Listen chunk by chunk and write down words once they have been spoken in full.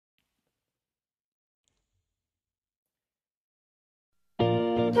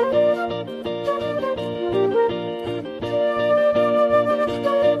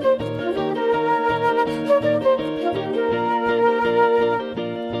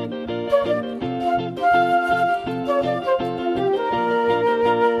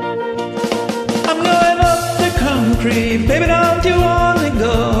Baby, don't you wanna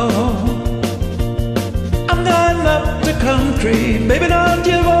go? I'm going up the country. Baby, don't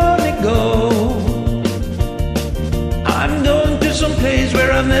you wanna go? I'm going to some place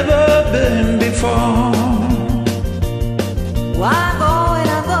where I've never been before. Well, I'm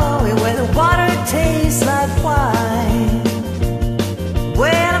going where the water tastes like wine.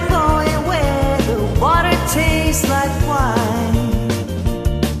 Well, I'm going where the water tastes like wine.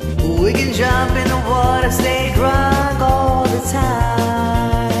 We can jump in the water, stay drunk all the time.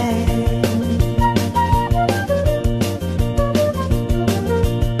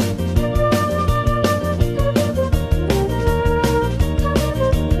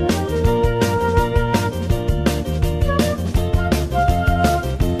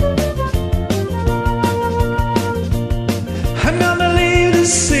 I'm gonna leave the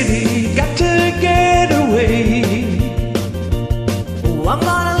city, got to get away. Oh, I'm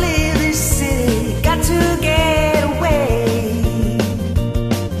gonna leave this city, got to get away.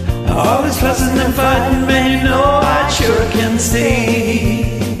 All this fussing and fighting, man, you know I sure can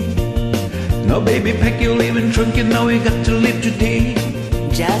stay. No, baby, pack your leaving trunk, you know we got to leave today.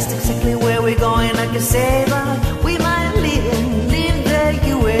 Just exactly where we're going, I can say, but we might leave the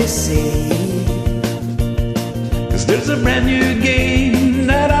USA. 'Cause there's a brand new game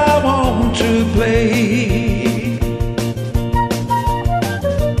that I want to play.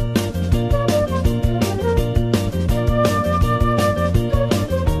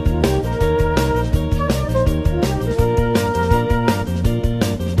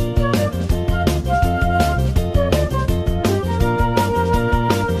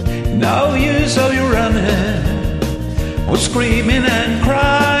 No use of you running or screaming and crying.